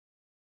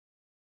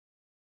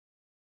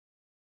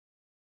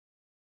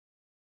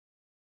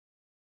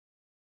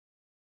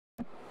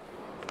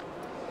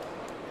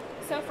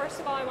So first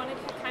of all, I wanted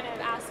to kind of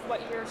ask what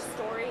your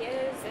story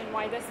is and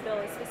why this bill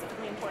is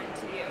specifically important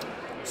to you.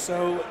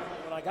 So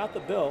when I got the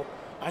bill,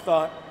 I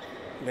thought,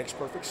 it makes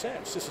perfect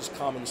sense. This is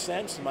common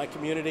sense. In my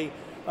community,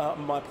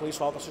 my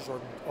police officers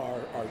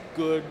are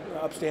good,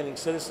 upstanding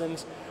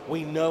citizens.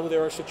 We know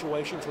there are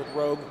situations with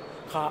rogue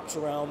cops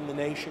around the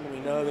nation. We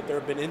know that there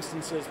have been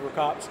instances where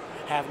cops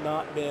have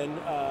not been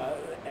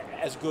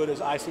as good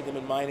as I see them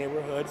in my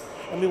neighborhood.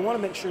 And we want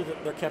to make sure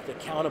that they're kept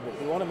accountable.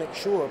 We want to make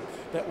sure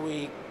that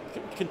we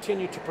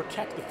continue to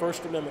protect the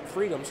First Amendment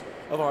freedoms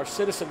of our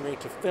citizenry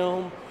to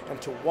film and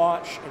to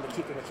watch and to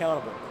keep them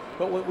accountable.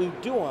 But what we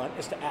do want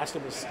is to ask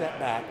them to step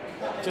back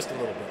just a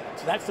little bit.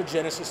 So that's the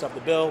genesis of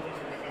the bill.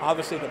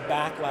 Obviously the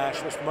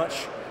backlash was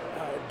much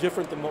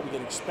different than what we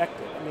had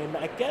expected. I mean,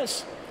 I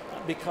guess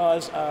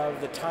because of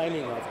the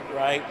timing of it,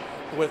 right?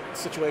 With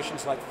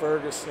situations like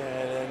Ferguson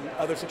and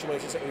other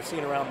situations that we've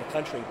seen around the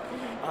country,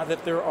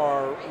 that there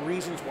are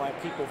reasons why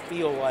people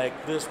feel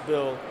like this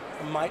bill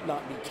might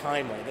not be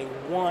timely. They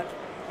want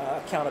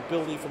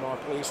accountability from our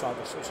police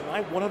officers, and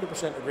I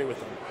 100% agree with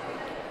them.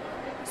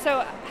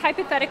 So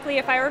hypothetically,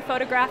 if I were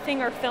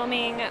photographing or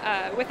filming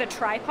with a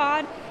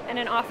tripod and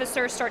an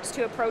officer starts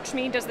to approach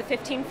me, does the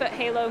 15-foot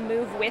halo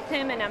move with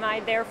him, and am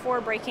I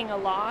therefore breaking a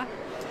law?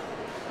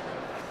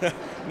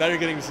 Now you're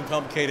getting some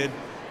complicated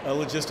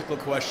logistical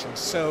questions.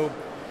 So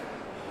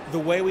the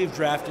way we've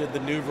drafted the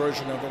new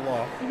version of the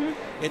law,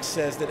 it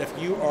says that if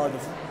you are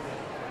there's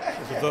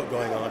a vote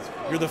going on,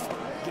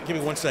 give me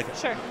 1 second.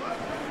 Sure.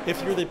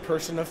 If you're the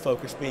person of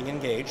focus being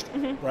engaged,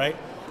 right,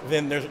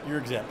 then you're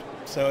exempt.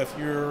 So if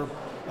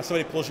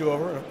somebody pulls you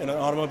over in an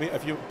automobile,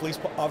 if a police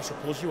officer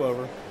pulls you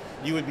over,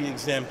 you would be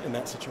exempt in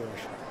that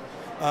situation.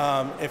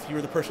 If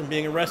you're the person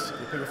being arrested,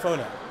 you put your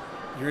phone out,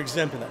 you're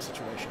exempt in that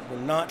situation. We're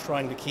not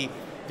trying to keep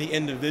the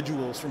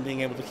individuals from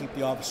being able to keep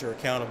the officer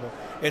accountable.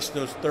 It's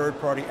those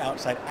third-party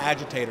outside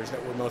agitators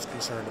that we're most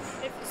concerned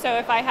about. So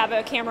if I have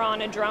a camera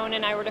on a drone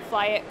and I were to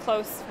fly it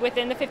close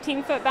within the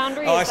 15-foot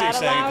boundary, I is see that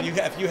what you're allowed?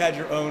 saying. If you had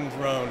your own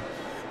drone,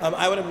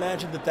 I would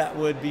imagine that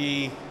would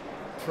be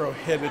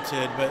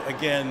prohibited, but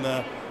again,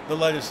 the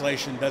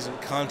legislation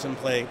doesn't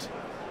contemplate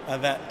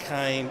that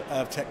kind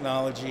of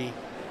technology.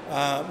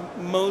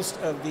 Most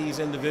of these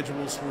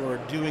individuals who are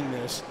doing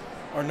this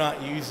are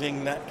not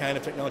using that kind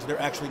of technology.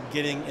 They're actually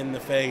getting in the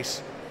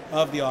face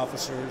of the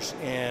officers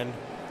and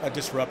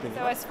disrupting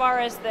them. So as far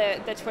as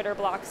the Twitter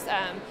blocks,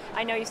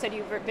 I know you said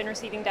you've been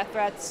receiving death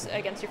threats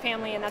against your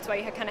family, and that's why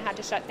you kind of had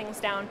to shut things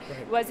down.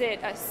 Right. Was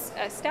it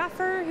a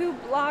staffer who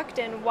blocked,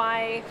 and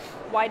why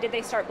did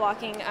they start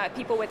blocking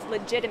people with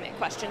legitimate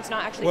questions,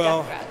 not actually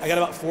death threats? I got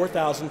about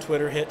 4,000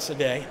 Twitter hits a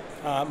day.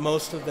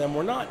 Most of them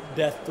were not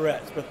death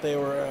threats, but they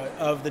were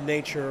of the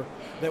nature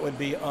that would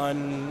be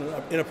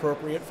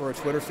inappropriate for a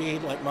Twitter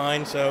feed like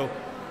mine. So,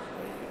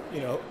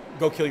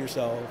 go kill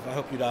yourself. I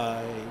hope you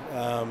die.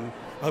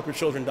 I hope your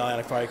children die in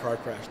a fiery car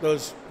crash.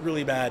 Those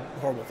really bad,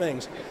 horrible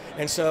things.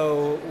 And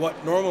so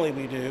what normally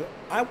we do,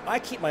 I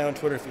keep my own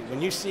Twitter feed.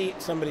 When you see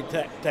somebody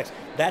text,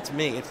 that's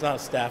me. It's not a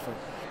staffer.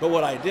 But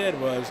what I did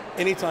was,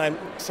 anytime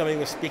somebody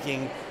was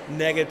speaking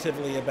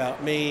negatively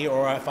about me,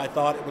 or if I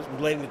thought it was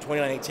relating to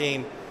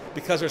 2019,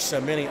 because there's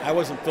so many, I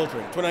wasn't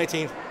filtering.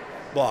 2019,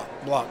 block,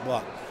 block,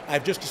 block.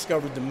 I've just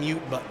discovered the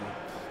mute button.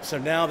 So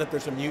now that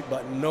there's a mute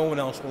button, no one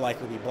else will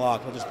likely be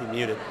blocked. They'll just be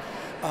muted.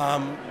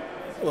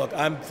 Look,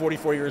 I'm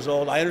 44 years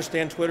old. I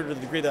understand Twitter to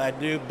the degree that I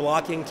do.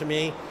 Blocking to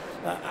me,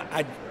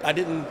 I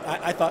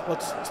thought, well,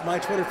 it's my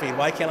Twitter feed.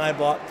 Why can't I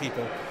block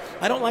people?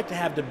 I don't like to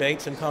have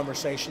debates and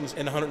conversations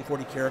in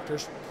 140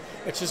 characters.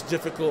 It's just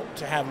difficult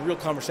to have real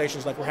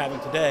conversations like we're having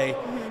today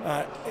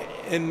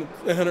in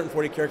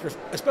 140 characters,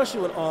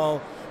 especially when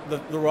all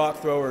the rock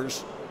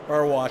throwers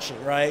are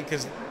watching, right?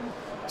 Because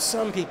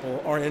some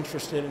people aren't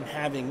interested in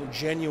having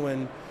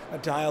genuine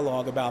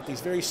dialogue about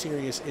these very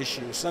serious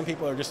issues. Some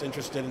people are just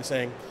interested in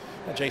saying,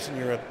 Jason,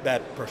 you're a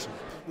bad person.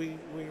 We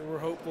were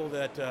hopeful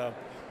that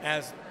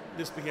as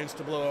this begins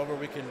to blow over,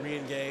 we can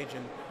re-engage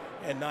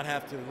and not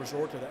have to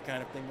resort to that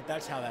kind of thing, but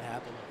that's how that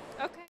happened.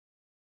 Okay.